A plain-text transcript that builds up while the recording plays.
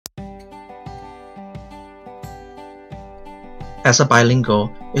As a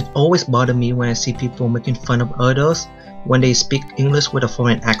bilingual, it always bothers me when I see people making fun of others when they speak English with a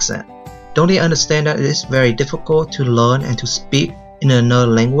foreign accent. Don't they understand that it is very difficult to learn and to speak in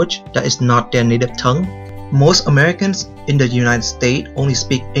another language that is not their native tongue? Most Americans in the United States only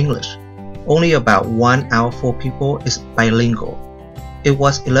speak English. Only about 1 out of 4 people is bilingual. It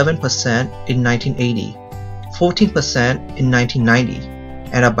was 11% in 1980, 14% in 1990,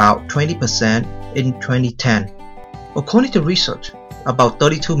 and about 20% in 2010. According to research, about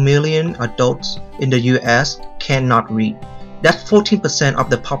 32 million adults in the US cannot read. That's 14% of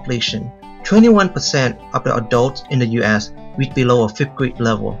the population. 21% of the adults in the US read below a 5th grade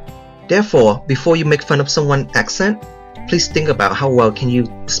level. Therefore, before you make fun of someone's accent, please think about how well can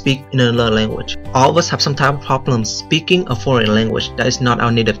you speak in another language. All of us have some type of problem speaking a foreign language that is not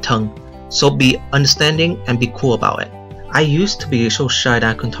our native tongue. So be understanding and be cool about it. I used to be so shy that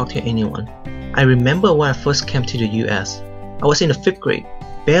I couldn't talk to anyone. I remember when I first came to the US. I was in the 5th grade,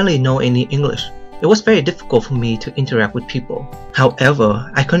 barely know any English. It was very difficult for me to interact with people. However,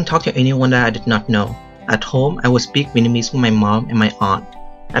 I couldn't talk to anyone that I did not know. At home, I would speak Vietnamese with my mom and my aunt.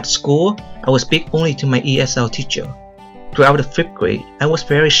 At school, I would speak only to my ESL teacher. Throughout the 5th grade, I was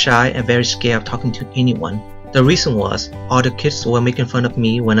very shy and very scared of talking to anyone. The reason was, all the kids were making fun of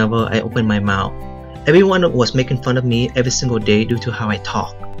me whenever I opened my mouth. Everyone was making fun of me every single day due to how I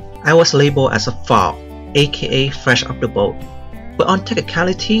talk. I was labeled as a foul, aka fresh off the boat. But on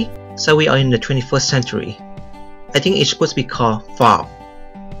technicality, so we are in the 21st century. I think it's supposed to be called foul,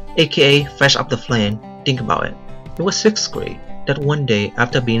 aka fresh off the flame. Think about it. It was 6th grade that one day,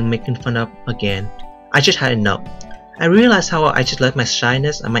 after being making fun of again, I just had enough. I realized how I just let my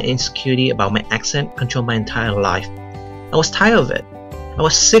shyness and my insecurity about my accent control my entire life. I was tired of it. I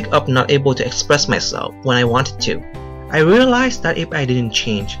was sick of not able to express myself when I wanted to. I realized that if I didn't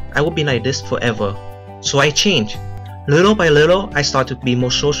change, I would be like this forever. So I changed. Little by little, I started to be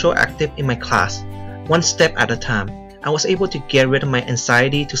more social active in my class. One step at a time, I was able to get rid of my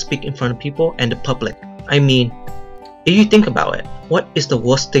anxiety to speak in front of people and the public. I mean, if you think about it, what is the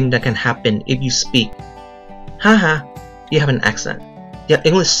worst thing that can happen if you speak? Haha, you have an accent. Your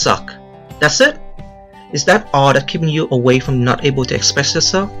English suck. That's it? Is that all that keeping you away from not able to express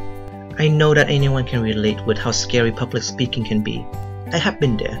yourself? I know that anyone can relate with how scary public speaking can be. I have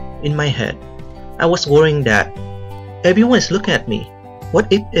been there, in my head. I was worrying that everyone is looking at me.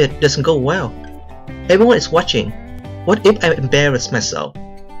 What if it doesn't go well? Everyone is watching. What if I embarrass myself?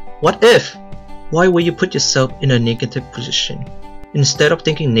 What if? Why will you put yourself in a negative position? Instead of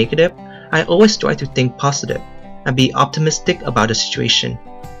thinking negative, I always try to think positive and be optimistic about the situation.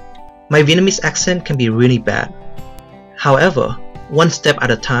 My Vietnamese accent can be really bad. However, one step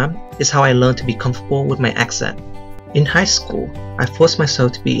at a time is how I learned to be comfortable with my accent. In high school, I forced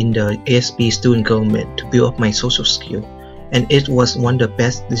myself to be in the ASB student government to build up my social skill, and it was one of the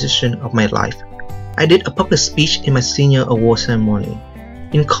best decisions of my life. I did a public speech in my senior award ceremony.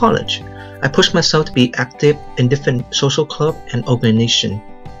 In college, I pushed myself to be active in different social clubs and organizations.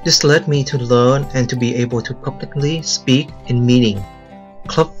 This led me to learn and to be able to publicly speak in meetings,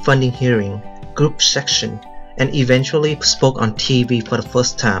 club funding hearing, group section, and eventually spoke on TV for the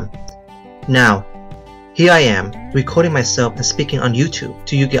first time. Now, here I am, recording myself and speaking on YouTube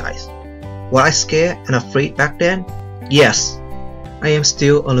to you guys. Was I scared and afraid back then? Yes. I am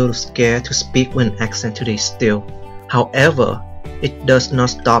still a little scared to speak with an accent today still. However, it does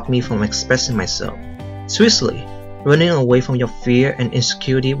not stop me from expressing myself. Seriously, running away from your fear and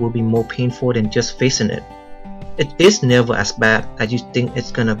insecurity will be more painful than just facing it. It is never as bad as you think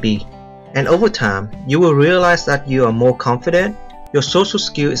it's gonna be. And over time, you will realize that you are more confident, your social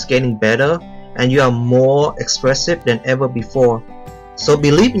skill is getting better, and you are more expressive than ever before. So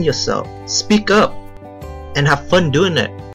believe in yourself, speak up, and have fun doing it.